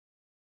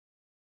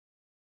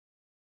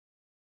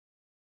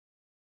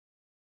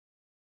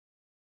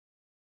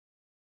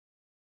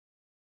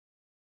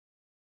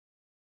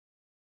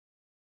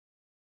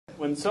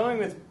When sewing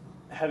with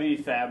heavy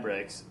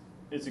fabrics,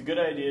 it's a good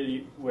idea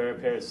to wear a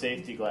pair of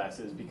safety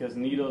glasses because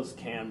needles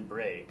can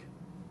break.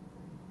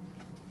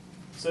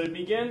 So to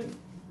begin,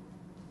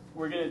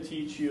 we're going to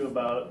teach you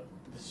about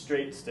the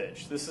straight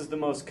stitch. This is the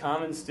most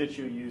common stitch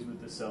you'll use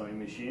with the sewing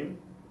machine.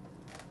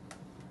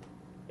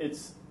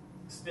 It's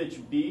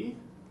stitch B,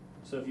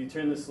 so if you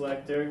turn the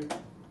selector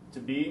to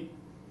B,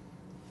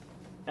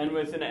 and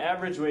with an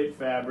average weight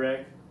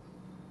fabric,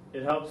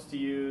 it helps to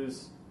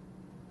use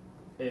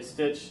a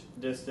stitch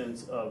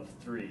distance of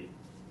 3.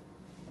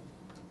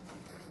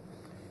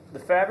 The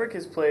fabric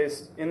is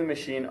placed in the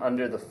machine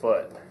under the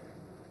foot.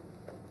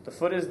 The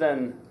foot is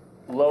then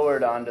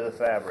lowered onto the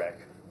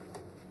fabric.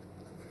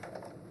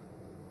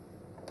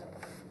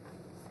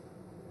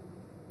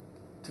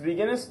 To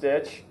begin a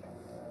stitch,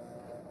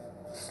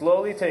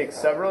 slowly take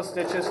several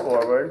stitches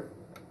forward,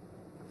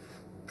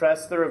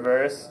 press the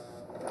reverse,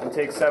 and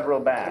take several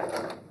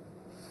back.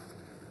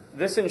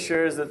 This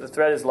ensures that the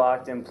thread is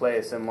locked in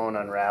place and won't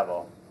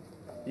unravel.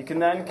 You can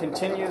then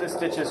continue the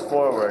stitches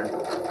forward.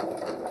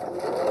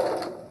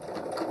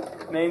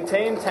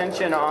 Maintain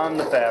tension on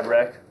the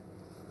fabric,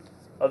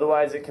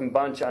 otherwise it can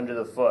bunch under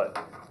the foot.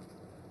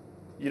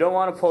 You don't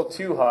want to pull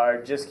too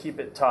hard, just keep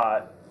it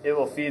taut. It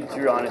will feed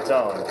through on its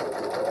own.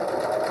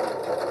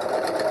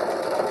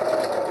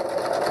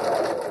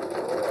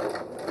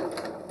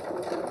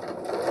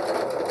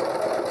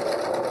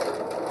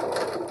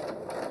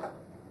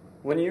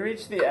 When you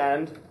reach the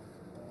end,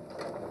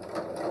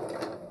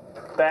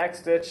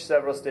 backstitch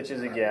several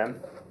stitches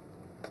again.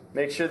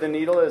 Make sure the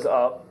needle is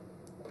up,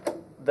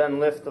 then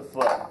lift the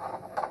foot.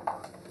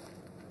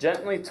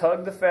 Gently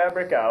tug the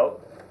fabric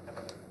out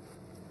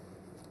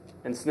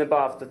and snip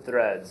off the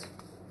threads.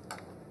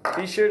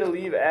 Be sure to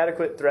leave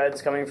adequate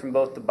threads coming from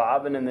both the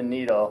bobbin and the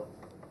needle,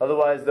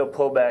 otherwise they'll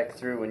pull back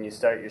through when you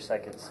start your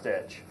second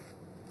stitch.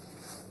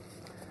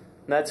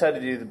 And that's how to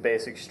do the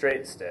basic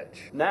straight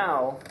stitch.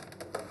 Now,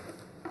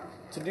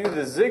 to do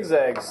the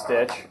zigzag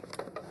stitch,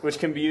 which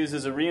can be used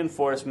as a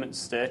reinforcement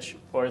stitch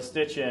or a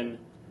stitch in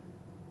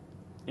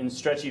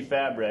stretchy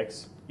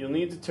fabrics, you'll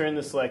need to turn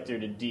the selector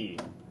to D.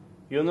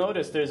 You'll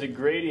notice there's a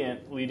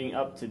gradient leading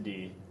up to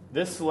D.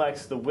 This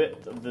selects the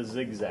width of the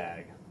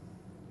zigzag.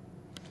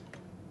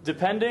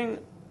 Depending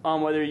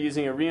on whether you're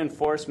using a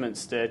reinforcement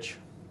stitch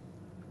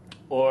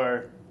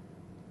or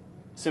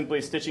simply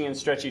stitching in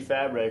stretchy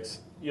fabrics,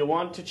 you'll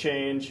want to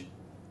change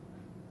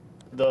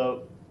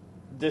the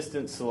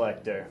distance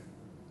selector.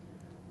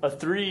 A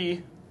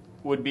 3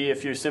 would be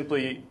if you're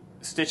simply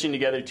stitching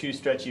together two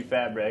stretchy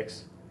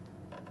fabrics,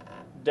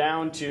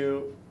 down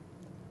to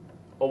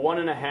a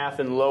 1.5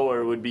 and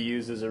lower would be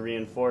used as a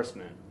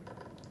reinforcement.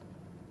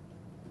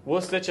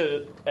 We'll stitch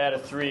at a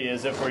 3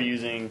 as if we're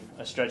using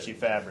a stretchy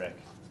fabric.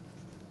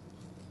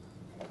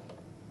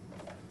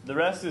 The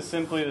rest is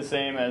simply the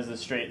same as the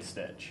straight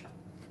stitch.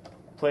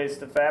 Place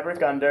the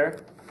fabric under,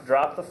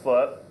 drop the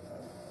foot,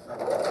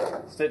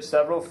 stitch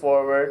several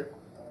forward,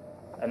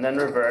 and then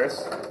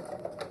reverse.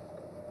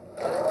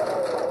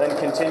 Then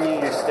continue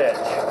your stitch.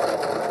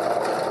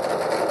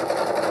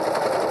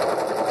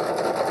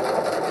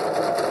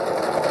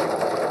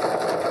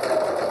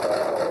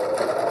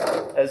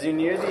 As you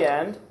near the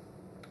end,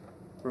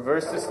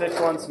 reverse the stitch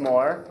once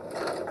more.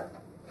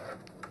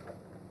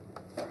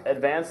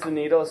 Advance the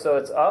needle so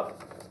it's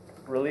up.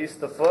 Release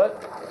the foot.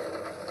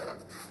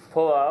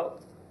 Pull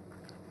out.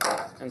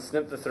 And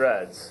snip the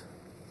threads.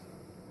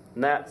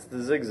 And that's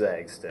the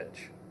zigzag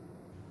stitch.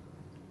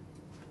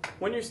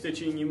 When you're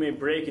stitching, you may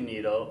break a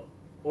needle,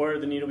 or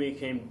the needle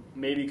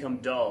may become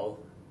dull,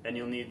 and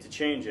you'll need to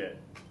change it.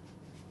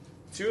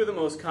 Two of the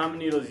most common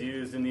needles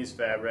used in these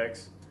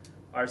fabrics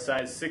are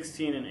size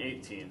 16 and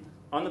 18.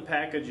 On the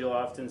package, you'll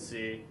often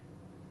see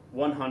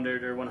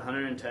 100 or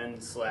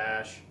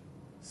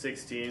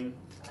 110/16,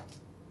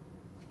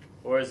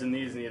 whereas in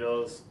these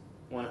needles,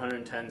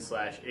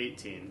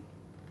 110/18.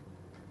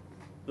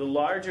 The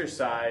larger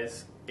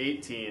size,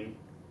 18,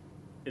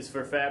 is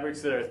for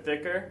fabrics that are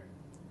thicker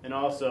and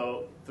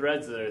also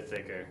threads that are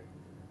thicker.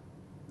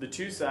 The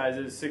two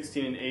sizes,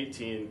 16 and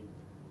 18,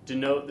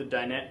 denote the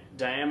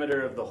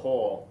diameter of the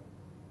hole.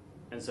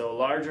 And so a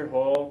larger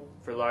hole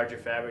for larger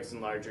fabrics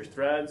and larger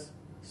threads,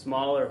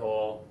 smaller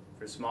hole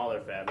for smaller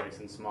fabrics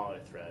and smaller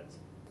threads.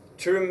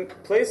 To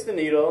replace the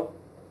needle,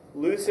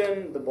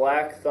 loosen the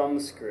black thumb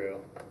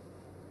screw.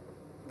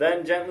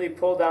 Then gently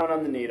pull down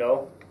on the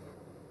needle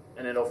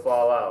and it'll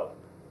fall out.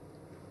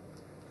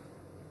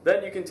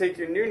 Then you can take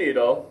your new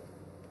needle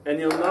and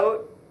you'll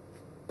note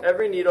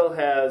every needle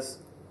has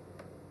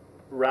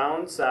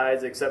round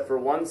sides except for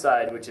one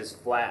side which is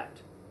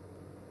flat.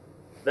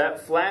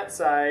 That flat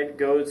side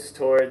goes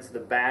towards the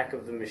back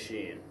of the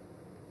machine.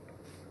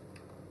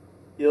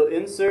 You'll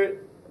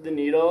insert the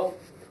needle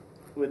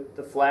with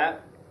the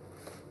flat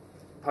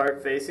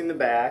part facing the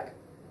back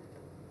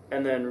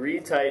and then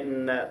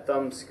retighten that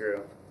thumb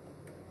screw.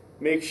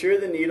 Make sure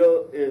the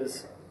needle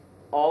is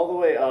all the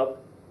way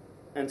up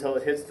until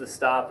it hits the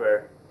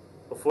stopper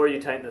before you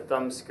tighten the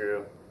thumb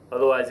screw,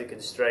 otherwise it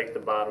could strike the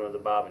bottom of the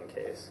bobbin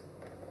case.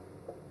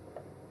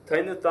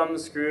 Tighten the thumb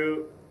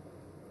screw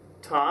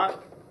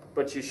taut,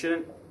 but you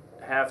shouldn't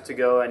have to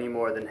go any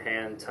more than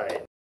hand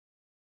tight.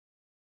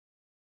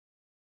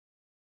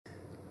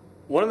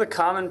 One of the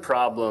common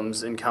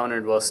problems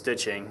encountered while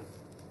stitching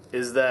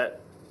is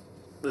that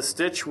the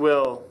stitch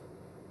will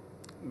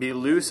be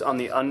loose on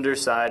the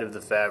underside of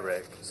the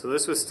fabric. So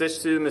this was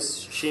stitched through the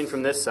machine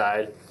from this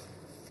side,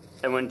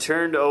 and when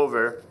turned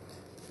over,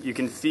 you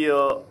can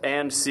feel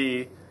and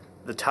see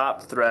the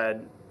top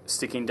thread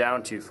sticking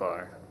down too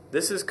far.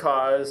 This is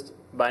caused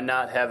by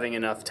not having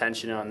enough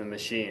tension on the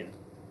machine.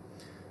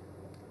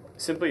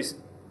 Simply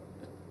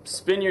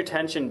spin your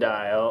tension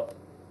dial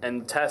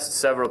and test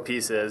several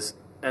pieces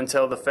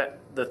until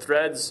the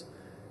threads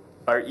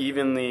are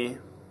evenly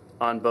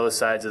on both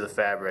sides of the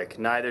fabric,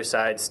 neither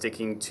side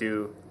sticking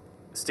through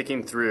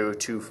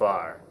too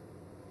far.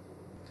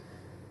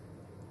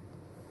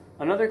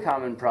 Another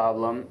common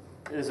problem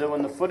is that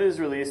when the foot is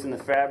released and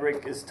the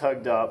fabric is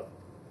tugged up,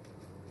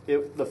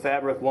 the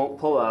fabric won't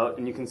pull out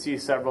and you can see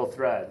several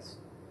threads.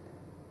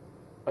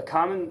 A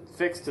common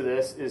fix to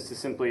this is to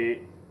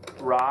simply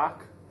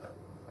rock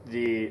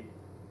the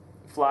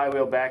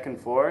flywheel back and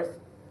forth,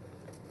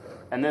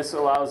 and this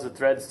allows the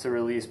threads to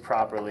release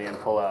properly and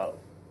pull out.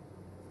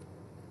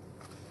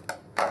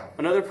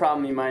 Another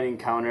problem you might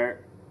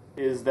encounter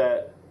is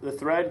that the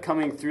thread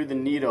coming through the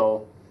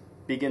needle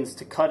begins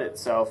to cut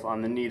itself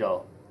on the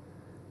needle.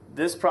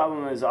 This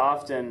problem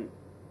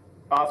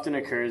often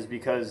occurs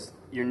because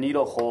your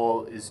needle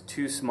hole is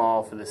too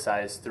small for the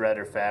size thread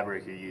or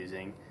fabric you're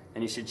using,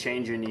 and you should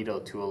change your needle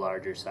to a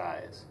larger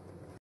size.